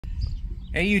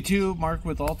Hey YouTube, Mark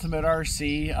with Ultimate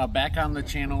RC, back on the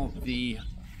channel, the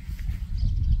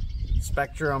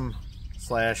Spektrum /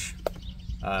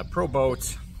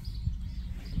 Proboat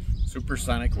Super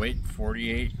Sonic Wake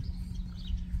 48.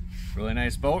 Really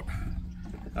nice boat.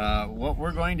 What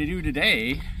we're going to do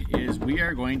today is we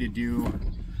are going to do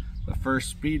the first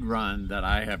speed run that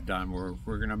I have done.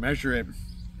 We're going to measure it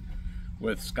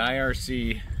with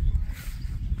SkyRC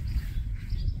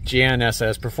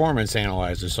GNSS Performance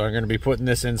Analyzer. So I'm going to be putting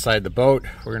this inside the boat.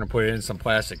 We're going to put it in some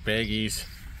plastic baggies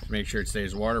to make sure it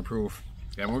stays waterproof.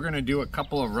 And we're going to do a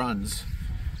couple of runs.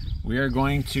 We are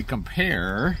going to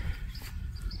compare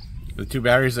the two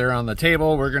batteries that are on the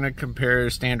table. We're going to compare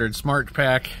standard Smart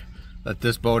pack that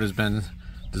this boat has been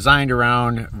designed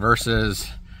around versus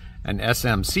an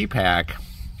SMC pack,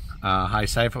 high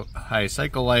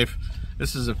cycle life.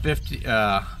 This is a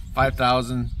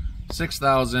 5,000,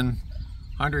 6,000,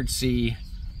 100C,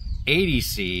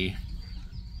 80C.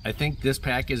 I think this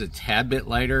pack is a tad bit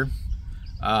lighter.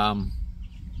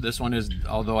 This one is,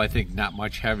 although I think not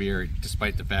much heavier,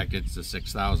 despite the fact it's a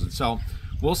 6,000. So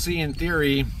we'll see. In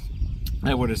theory,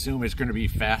 I would assume it's going to be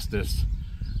fastest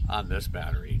on this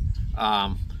battery,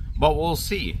 but we'll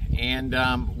see. And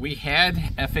we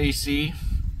had FAC,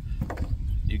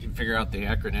 you can figure out the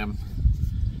acronym,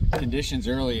 conditions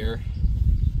earlier.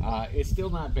 It's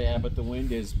still not bad, but the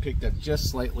wind is picked up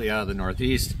just slightly out of the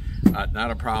northeast.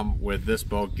 Not a problem with this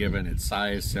boat given its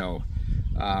size. So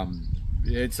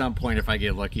at some point, if I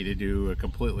get lucky to do a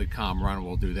completely calm run,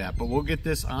 we'll do that. But we'll get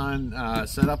this on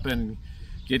set up and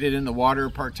get it in the water.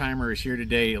 Part-timer is here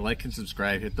today. Like and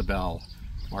subscribe, hit the bell.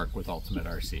 Mark with Ultimate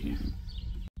RC.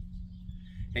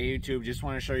 Hey YouTube, just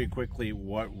want to show you quickly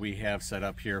what we have set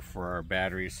up here for our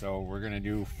batteries. So we're going to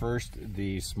do first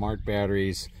the Smart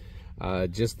batteries.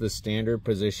 Just the standard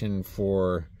position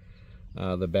for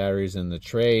the batteries in the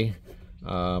tray,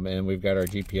 and we've got our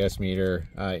GPS meter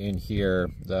in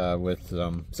here with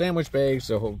sandwich bags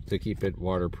so to keep it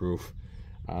waterproof.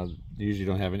 Usually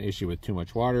don't have an issue with too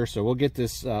much water, so we'll get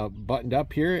this buttoned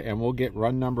up here and we'll get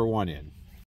run number 1 in.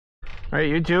 All right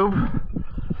YouTube,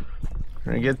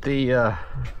 we're gonna get the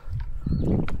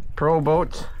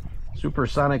Proboat Super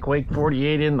Sonic Wake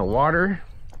 48 in the water.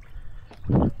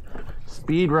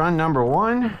 Speed run number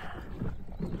 1.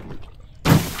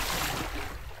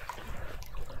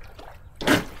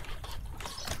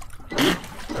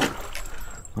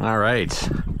 All right.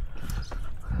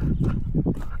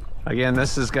 Again,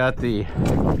 this has got the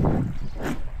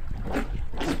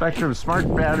Spektrum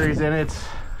Smart batteries in it.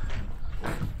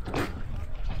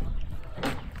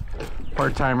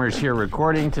 Part-timers here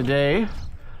recording today.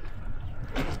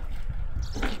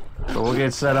 So we'll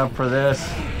get set up for this.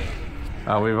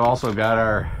 We've also got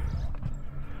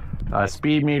our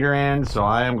speed meter in, so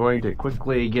I am going to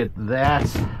quickly get that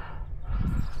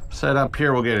set up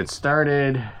here. We'll get it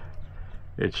started.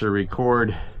 It should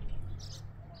record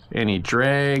any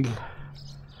drag,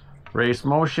 race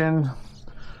motion.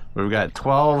 We've got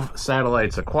 12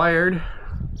 satellites acquired,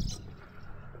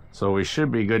 so we should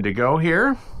be good to go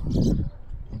here.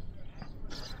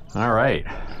 All right,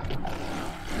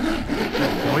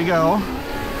 here we go.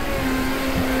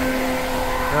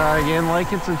 Again,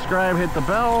 like and subscribe, hit the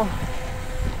bell.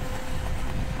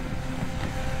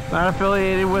 Not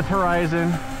affiliated with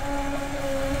Horizon.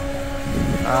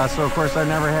 So of course I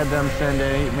never had them send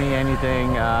me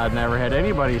anything. Never had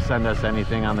anybody send us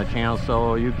anything on the channel.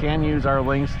 So you can use our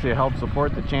links to help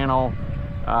support the channel,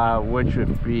 which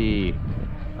would be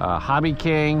Hobby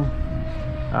King,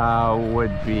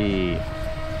 would be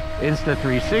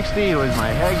Insta360, was my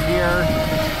headgear.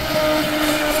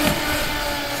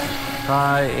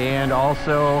 And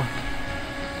also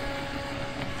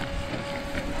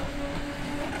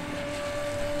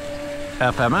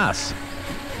FMS.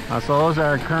 So those are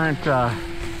our current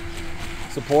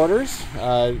supporters.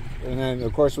 And then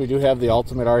of course we do have the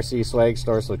Ultimate RC swag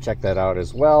store, so check that out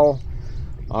as well.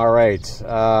 All right,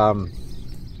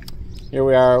 here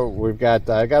we are. We've got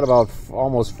I got about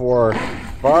almost 4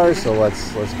 bars, so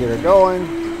let's get her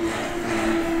going.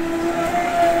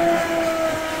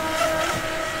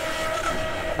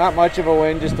 Not much of a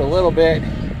wind, just a little bit.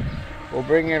 We'll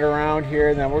bring it around here,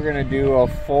 and then we're going to do a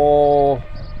full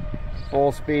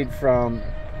speed from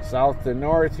south to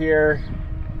north here.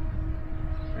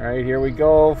 All right, here we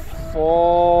go,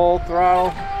 full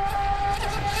throttle.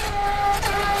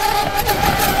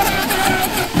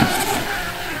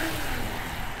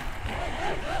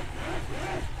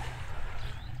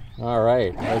 All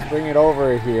right, let's bring it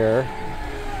over here.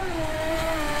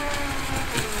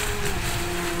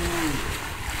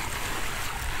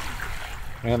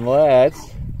 And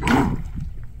let's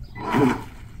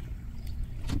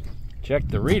check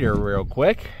the reader real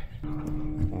quick.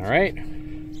 All right,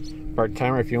 part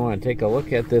timer, if you want to take a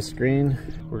look at this screen,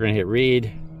 we're gonna hit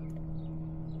read.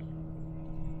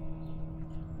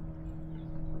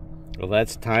 Well,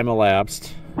 that's time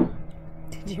elapsed.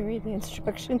 Did you read the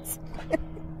instructions?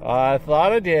 I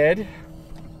thought I did.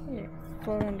 Here,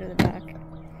 float under the dock.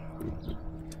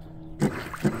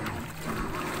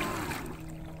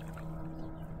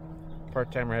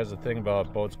 Part timer has a thing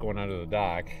about boats going under the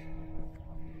dock.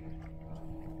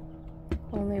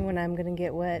 Only when I'm gonna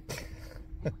get wet.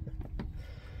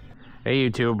 Hey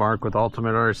YouTube, Mark with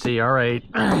Ultimate RC. All right,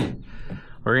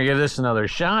 we're gonna give this another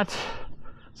shot.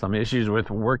 Some issues with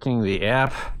working the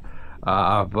app,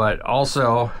 but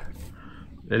also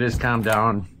it is calmed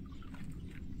down.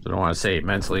 I don't want to say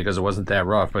immensely because it wasn't that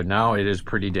rough, but now it is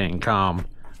pretty dang calm.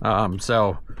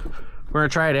 So we're gonna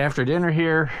try it after dinner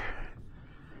here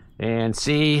and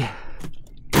see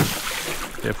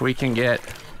if we can get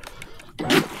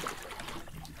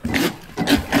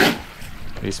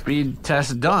a speed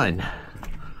test done.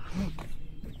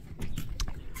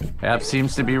 App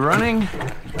seems to be running.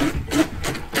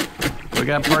 We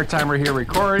got part timer here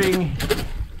recording.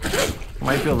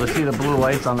 Might be able to see the blue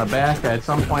lights on the back. At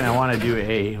some point I want to do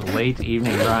a late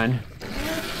evening run.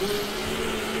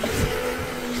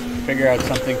 Figure out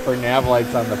something for nav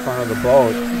lights on the front of the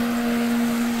boat.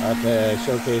 I'll have to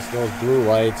showcase those blue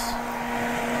lights.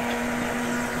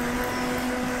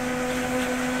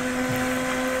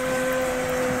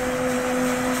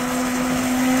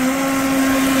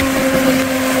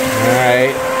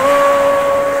 Alright.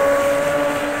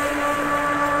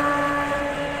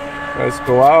 Let's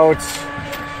go out.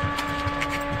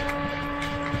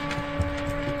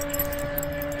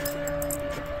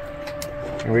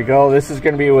 Here we go. This is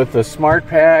going to be with the Smart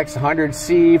Packs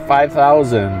 100C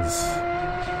 5000s.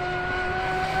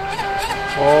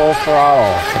 Full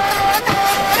throttle.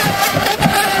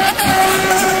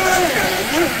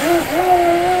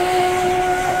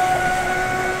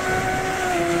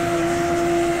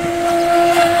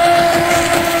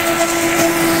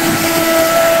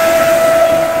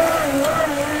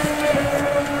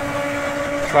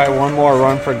 Try one more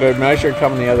run for good measure,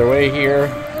 coming the other way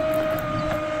here.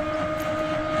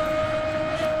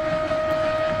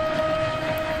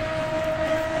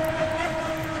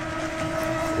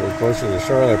 A little closer to the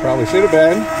shore than I probably should have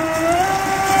been.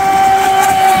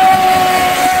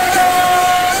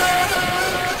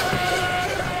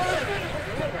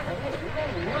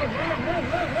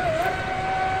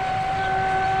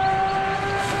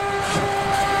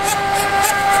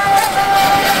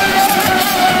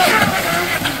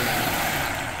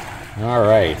 All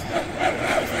right,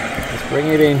 let's bring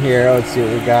it in here. Let's see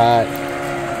what we got.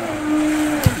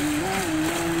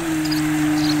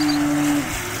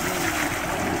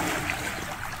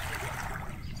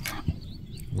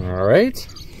 All right,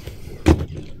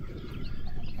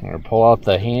 I'm gonna pull out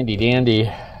the handy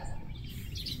dandy.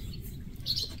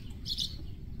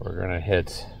 We're gonna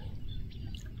hit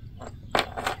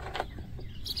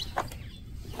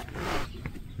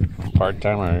part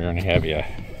timer. We're gonna have you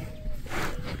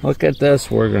look at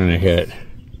this. We're going to hit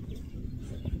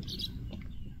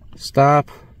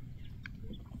stop,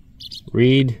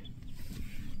 read,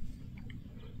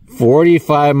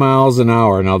 45 miles an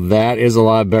hour. Now that is a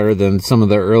lot better than some of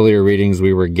the earlier readings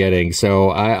we were getting,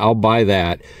 so I'll buy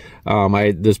that.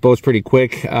 This boat's pretty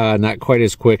quick, not quite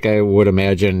as quick I would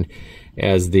imagine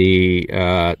as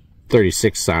the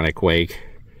 36 Sonic Wake.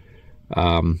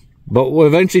 But we'll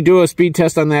eventually do a speed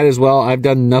test on that as well. I've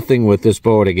done nothing with this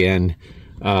boat again.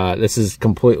 This is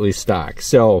completely stock.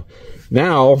 So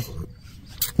now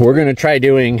we're going to try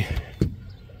doing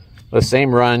the same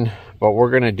run, but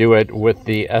we're going to do it with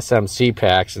the SMC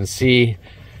packs and see,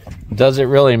 does it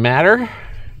really matter?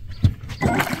 I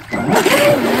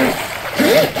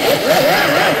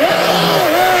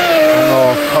don't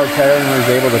know if part timer was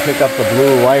able to pick up the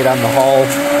blue light on the hull,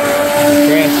 the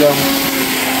transom.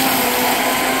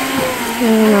 I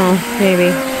don't know,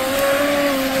 maybe.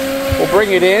 We'll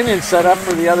bring it in and set up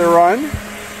for the other run.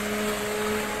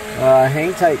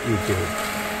 Hang tight, YouTube.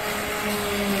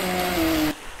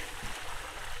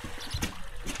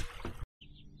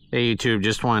 Hey YouTube,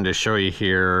 just wanted to show you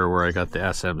here where I got the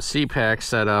SMC pack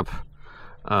set up.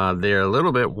 They're a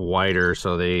little bit wider,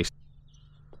 so they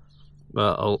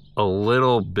a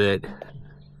little bit,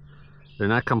 they're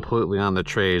not completely on the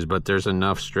trays, but there's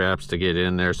enough straps to get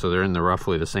in there, so they're in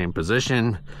roughly the same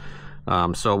position.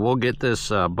 So we'll get this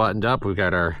buttoned up. We've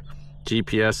got our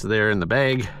GPS there in the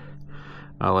bag.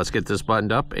 Let's get this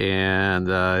buttoned up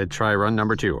and try run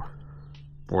number 2.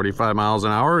 45 miles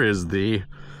an hour is the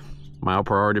mile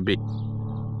per hour to beat.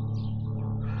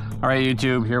 All right,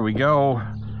 YouTube, here we go.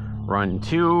 run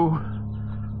 2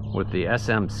 with the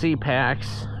SMC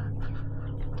packs.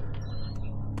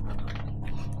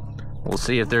 We'll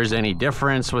see if there's any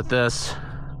difference with this.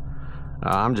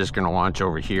 I'm just gonna launch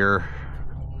over here.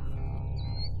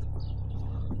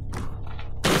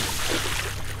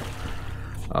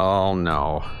 Oh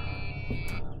no.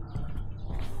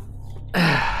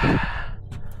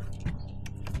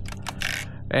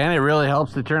 And it really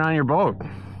helps to turn on your boat.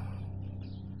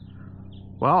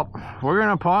 Well, we're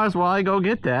gonna pause while I go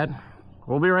get that.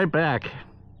 We'll be right back.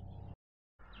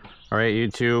 All right,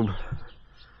 YouTube.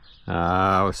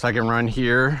 Second run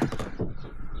here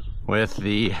with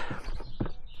the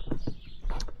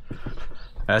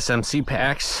SMC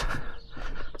packs,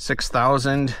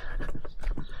 6,000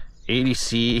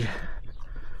 80C,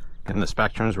 and the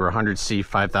Spektrums were 100C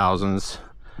 5000s.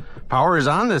 Power is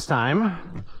on this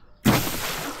time.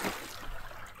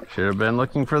 Should have been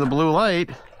looking for the blue light.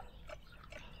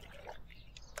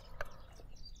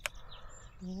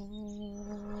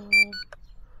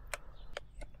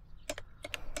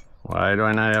 Why do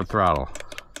I not have throttle?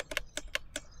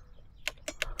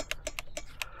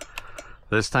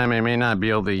 This time I may not be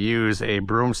able to use a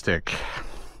broomstick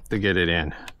to get it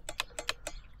in.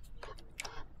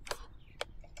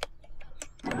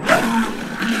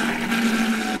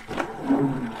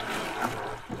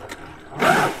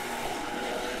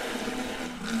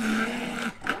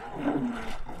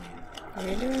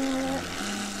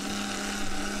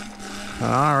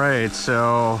 All right,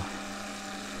 so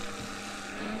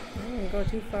I didn't go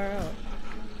too far out.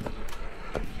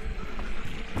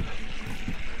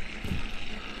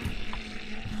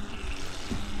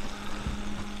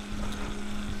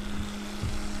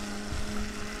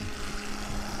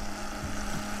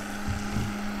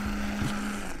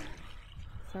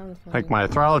 Sounds fun. like my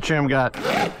throttle trim got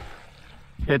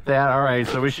hit that. All right,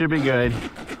 so we should be good.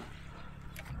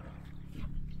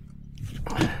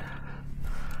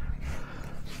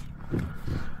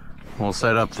 We'll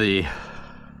set up the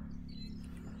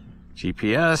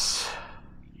GPS.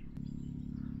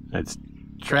 It's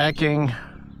tracking.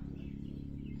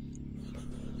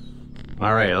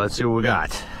 All right, let's see what we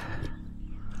got.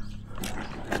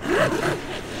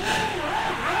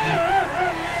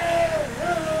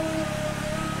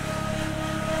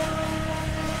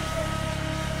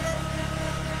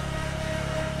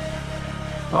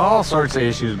 All sorts of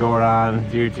issues going on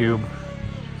YouTube.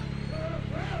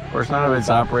 Of course, none of it's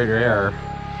operator error.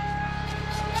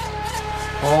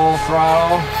 Full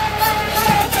throttle.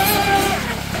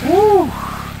 Woo!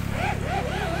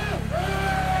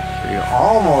 So you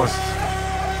almost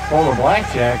pull the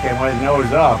blackjack and went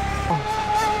nose up.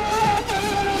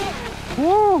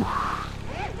 Woo!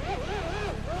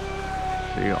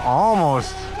 So you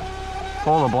almost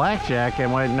pull the blackjack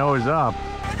and went nose up.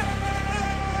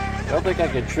 I don't think I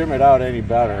could trim it out any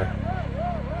better.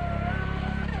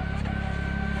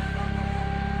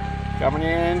 Coming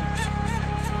in.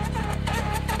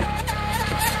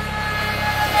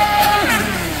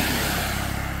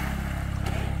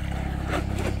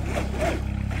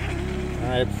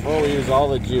 Alright, before we use all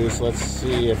the juice, let's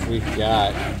see if we've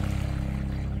got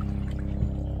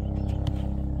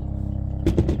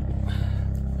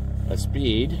a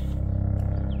speed.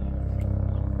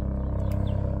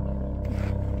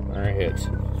 Alright,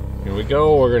 here we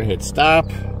go. We're going to hit stop.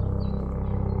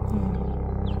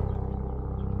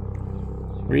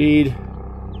 Read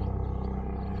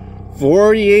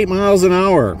 48 miles an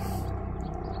hour.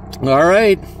 All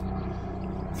right,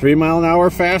 3 mile an hour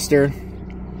faster.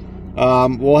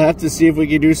 We'll have to see if we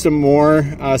can do some more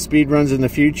speed runs in the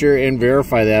future and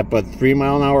verify that, but 3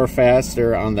 mile an hour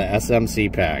faster on the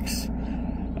SMC packs.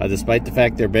 Despite the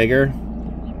fact they're bigger,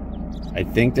 I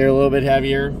think they're a little bit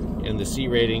heavier, and the C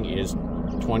rating is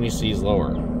 20 C's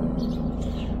lower.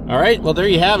 All right, well, there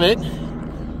you have it.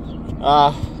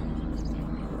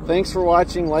 Thanks for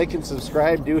watching. Like and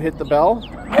subscribe. Do hit the bell. Really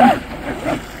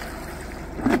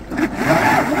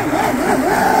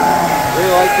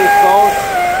like this boat.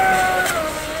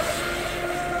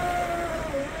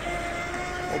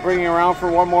 We'll bring you around for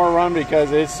one more run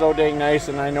because it's so dang nice,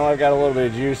 and I know I've got a little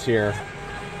bit of juice here.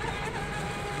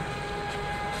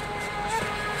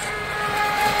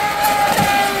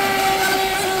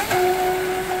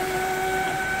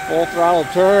 Full throttle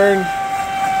turn.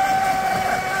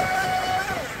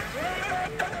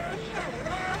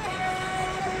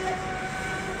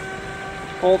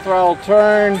 Full throttle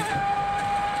turn.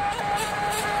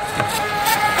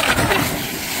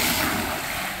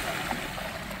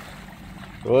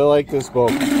 Really like this boat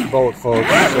folks,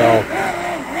 so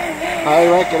highly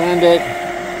recommend it.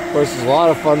 Of course, it's a lot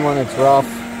of fun when it's rough.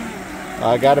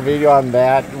 I got a video on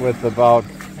that with about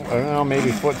don't know,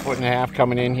 maybe foot and a half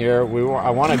coming in here. I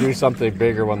want to do something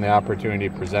bigger when the opportunity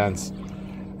presents.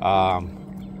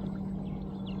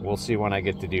 We'll see when I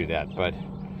get to do that. But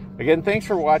again, thanks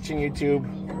for watching, YouTube.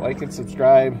 Like and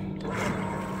subscribe.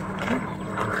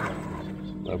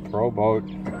 The Proboat.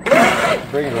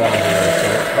 Bring it around here. So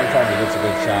sometimes it gets a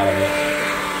good shot of it.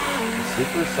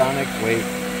 Super Sonic Wake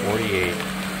 48.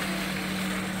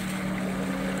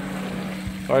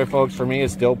 Sorry, folks. For me,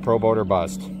 it's still Proboat or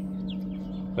bust.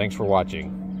 Thanks for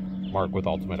watching. Mark with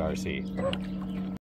Ultimate RC.